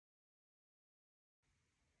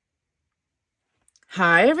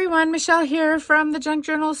Hi everyone, Michelle here from the Junk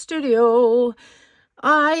Journal Studio.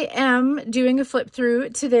 I am doing a flip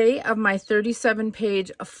through today of my 37-page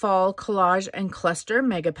fall collage and cluster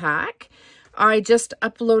mega pack. I just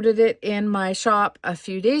uploaded it in my shop a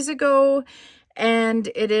few days ago, and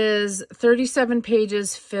it is 37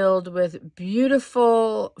 pages filled with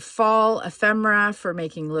beautiful fall ephemera for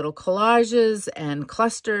making little collages and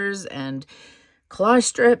clusters and collage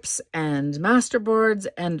strips and masterboards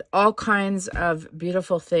and all kinds of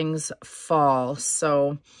beautiful things fall.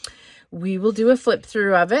 So we will do a flip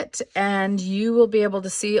through of it, and you will be able to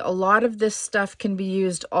see a lot of this stuff can be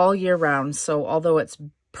used all year round. So although it's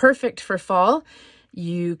perfect for fall,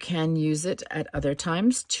 you can use it at other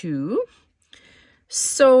times too.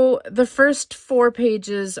 So the first 4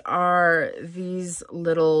 pages are these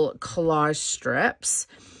little collage strips.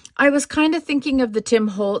 I was kind of thinking of the Tim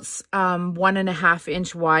Holtz 1.5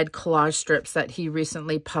 inch wide collage strips that he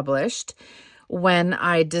recently published when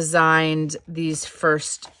I designed these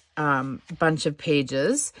first bunch of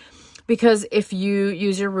pages. Because if you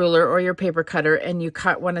use your ruler or your paper cutter and you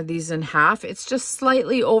cut one of these in half, it's just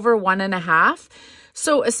slightly over 1.5.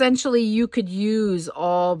 So essentially you could use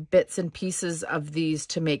all bits and pieces of these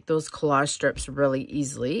to make those collage strips really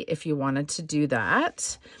easily if you wanted to do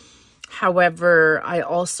that. However, I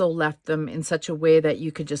also left them in such a way that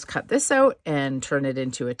you could just cut this out and turn it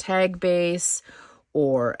into a tag base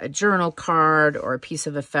or a journal card or a piece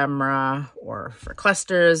of ephemera or for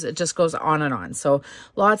clusters. It just goes on and on. So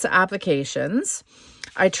lots of applications.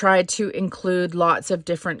 I tried to include lots of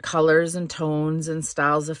different colors and tones and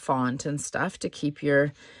styles of font and stuff to keep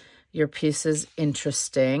your pieces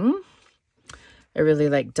interesting. I really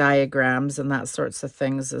like diagrams and that sorts of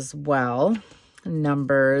things as well.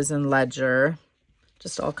 Numbers and ledger,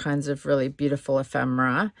 just all kinds of really beautiful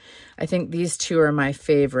ephemera. I think these two are my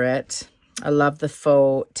favorite. I love the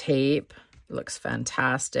faux tape. It looks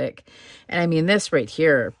fantastic. And I mean, this right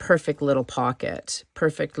here, perfect little pocket,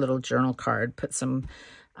 perfect little journal card. Put some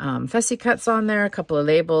fussy cuts on there, a couple of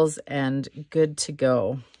labels, and good to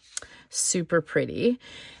go. Super pretty.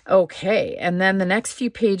 Okay, and then the next few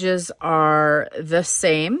pages are the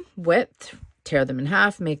same width. Tear them in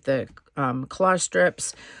half, make the collage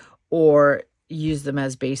strips, or use them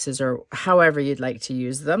as bases, or however you'd like to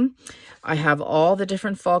use them. I have all the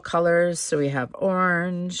different fall colors. So we have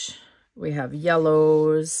orange, we have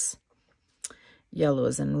yellows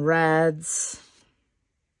and reds.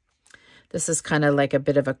 This is kind of like a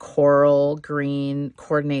bit of a coral green,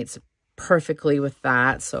 coordinates perfectly with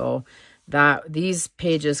that. So these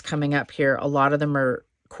pages coming up here, a lot of them are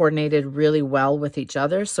coordinated really well with each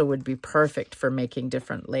other, so would be perfect for making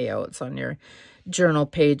different layouts on your journal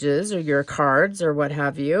pages or your cards or what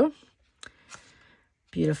have you.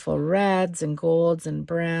 Beautiful reds and golds and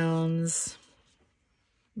browns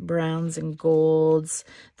and golds.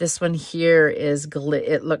 This one here is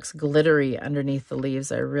it looks glittery underneath the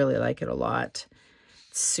leaves. I really like it a lot.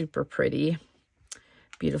 It's super pretty.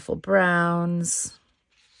 Beautiful browns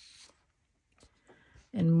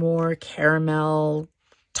and more caramel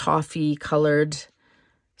toffee colored,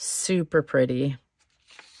 super pretty.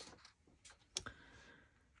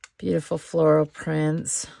 Beautiful floral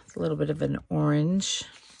prints, a little bit of an orange.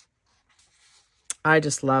 I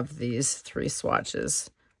just love these 3 swatches,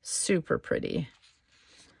 super pretty.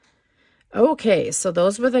 Okay, so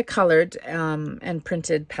those were the colored and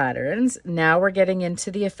printed patterns. Now we're getting into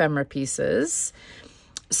the ephemera pieces.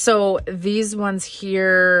 So these ones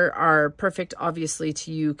here are perfect, obviously,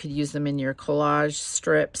 you could use them in your collage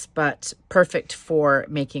strips, but perfect for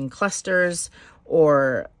making clusters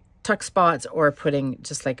or tuck spots or putting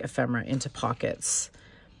just like ephemera into pockets.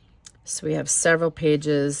 So we have several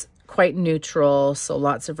pages, quite neutral, so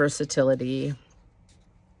lots of versatility.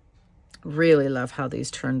 Really love how these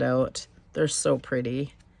turned out. They're so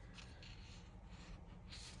pretty.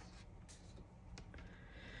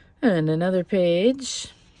 And another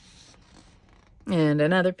page. And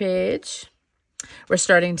another page. We're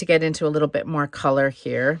starting to get into a little bit more color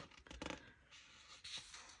here.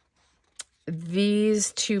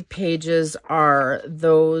 These 2 pages are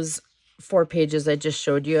those 4 pages I just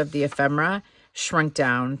showed you of the ephemera, shrunk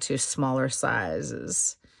down to smaller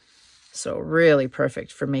sizes. So really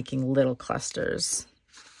perfect for making little clusters.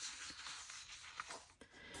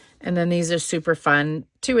 And then these are super fun,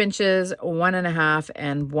 2 inches, 1.5,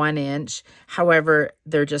 and 1 inch. However,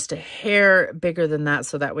 they're just a hair bigger than that,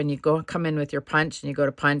 so that when you come in with your punch and you go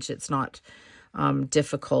to punch, it's not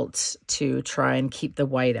difficult to try and keep the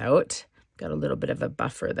white out. Got a little bit of a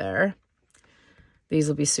buffer there. These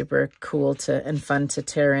will be super cool and fun to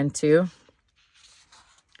tear into.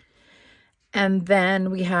 And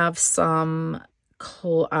then we have some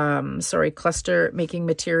cluster making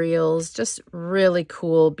materials. Just really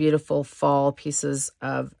cool, beautiful fall pieces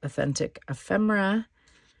of authentic ephemera.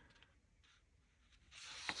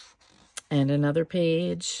 And another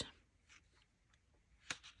page.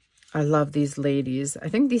 I love these ladies. I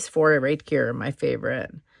think these 4 right here are my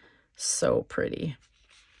favorite. So pretty.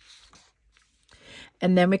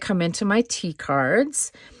 And then we come into my tea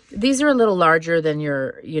cards. These are a little larger than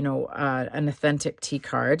your, an authentic tea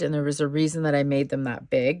card. And there was a reason that I made them that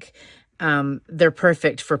big. They're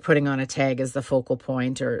perfect for putting on a tag as the focal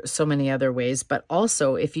point or so many other ways. But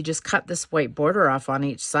also, if you just cut this white border off on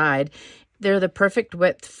each side, they're the perfect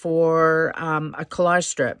width for a collage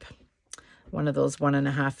strip. One of those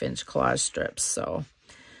 1.5-inch collage strips. So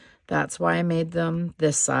that's why I made them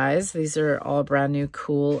this size. These are all brand new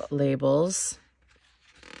cool labels.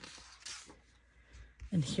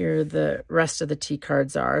 And here the rest of the tea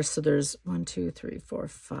cards are. So there's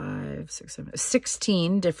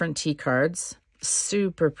 16 different tea cards.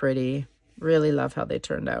 Super pretty. Really love how they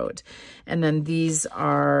turned out. And then these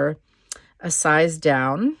are a size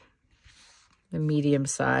down, the medium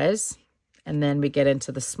size. And then we get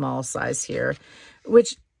into the small size here,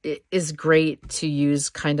 which is great to use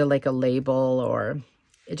kind of like a label, or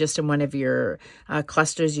just in one of your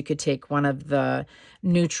clusters. You could take one of the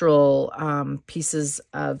neutral pieces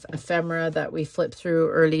of ephemera that we flipped through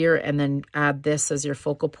earlier and then add this as your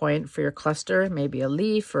focal point for your cluster, maybe a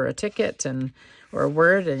leaf or a ticket or a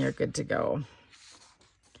word, and you're good to go.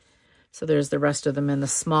 So there's the rest of them in the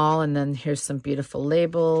small, and then here's some beautiful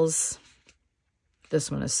labels. This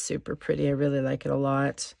one is super pretty. I really like it a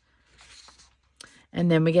lot. And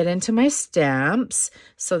then we get into my stamps.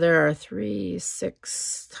 So there are 3,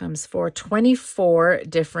 6 times 4, 24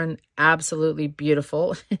 different, absolutely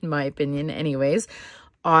beautiful, in my opinion anyways,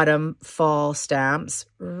 autumn, fall stamps.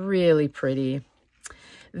 Really pretty.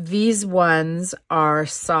 These ones are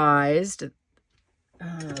sized.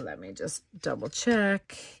 Let me just double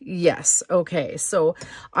check. Yes. Okay. So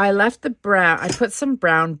I left the brown. I put some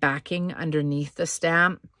brown backing underneath the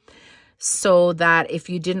stamp, so that if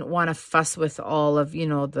you didn't want to fuss with all of,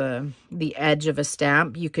 the edge of a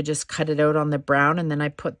stamp, you could just cut it out on the brown. And then I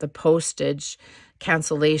put the postage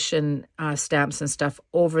cancellation stamps and stuff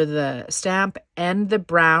over the stamp and the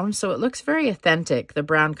brown. So it looks very authentic. The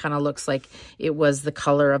brown kind of looks like it was the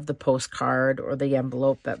color of the postcard or the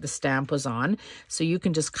envelope that the stamp was on. So you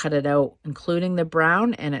can just cut it out, including the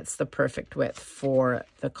brown, and it's the perfect width for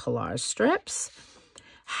the collage strips.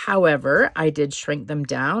 However, I did shrink them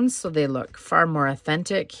down so they look far more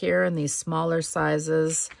authentic here in these smaller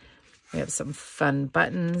sizes. We have some fun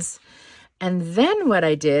buttons. And then what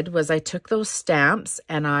I did was I took those stamps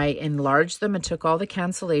and I enlarged them and took all the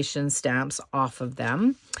cancellation stamps off of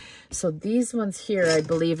them. So these ones here, I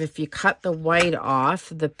believe if you cut the white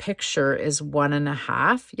off, the picture is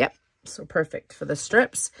 1.5. Yep, so perfect for the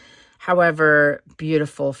strips. However,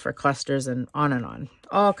 beautiful for clusters and on.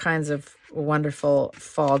 All kinds of wonderful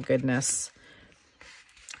fall goodness.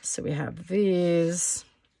 So we have these.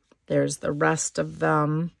 There's the rest of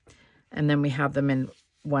them. And then we have them in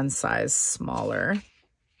one size smaller.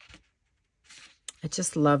 I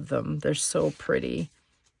just love them. They're so pretty.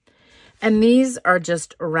 And these are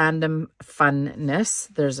just random funness.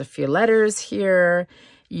 There's a few letters here.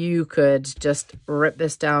 You could just rip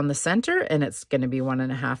this down the center and it's going to be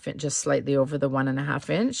 1.5 inch, just slightly over the 1.5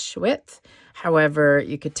 inch width. However,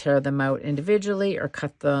 you could tear them out individually or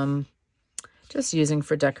cut them, just using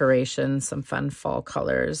for decoration, some fun fall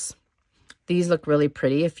colors. These look really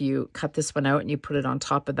pretty if you cut this one out and you put it on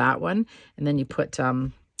top of that one, and then you put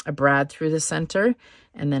a brad through the center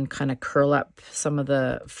and then kind of curl up some of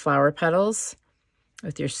the flower petals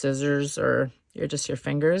with your scissors or your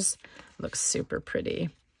fingers. Looks super pretty.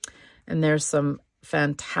 And there's some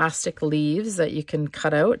fantastic leaves that you can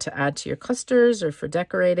cut out to add to your clusters or for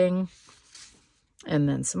decorating. And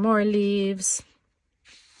then some more leaves.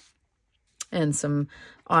 And some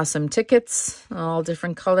awesome tickets, all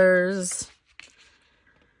different colors,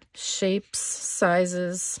 shapes,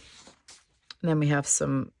 sizes. And then we have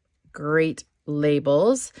some great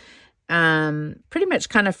labels. Pretty much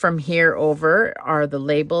kind of from here over are the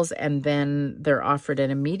labels, and then they're offered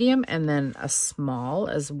in a medium and then a small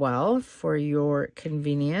as well for your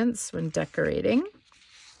convenience when decorating.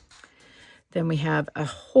 Then we have a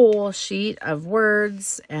whole sheet of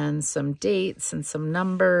words and some dates and some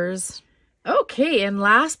numbers. Okay, and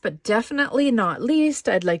last but definitely not least,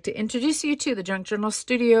 I'd like to introduce you to the Junk Journal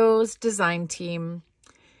Studios design team.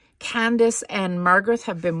 Kandace and Margreth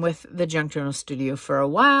have been with the Junk Journal Studio for a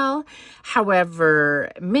while.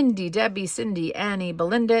 However, Mindy, Debbie, Cindy, Annie,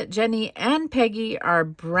 Belinda, Jenny, and Peggy are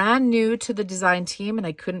brand new to the design team, and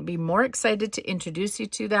I couldn't be more excited to introduce you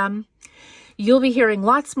to them. You'll be hearing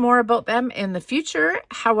lots more about them in the future.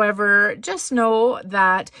 However, just know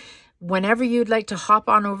that whenever you'd like to hop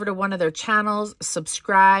on over to one of their channels,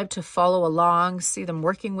 subscribe to follow along, see them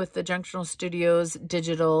working with the Junk Journal Studios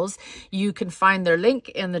digitals, you can find their link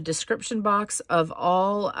in the description box of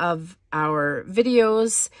all of our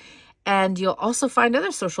videos. And you'll also find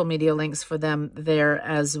other social media links for them there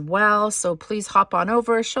as well. So please hop on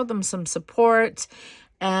over, show them some support.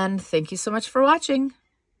 And thank you so much for watching.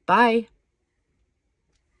 Bye.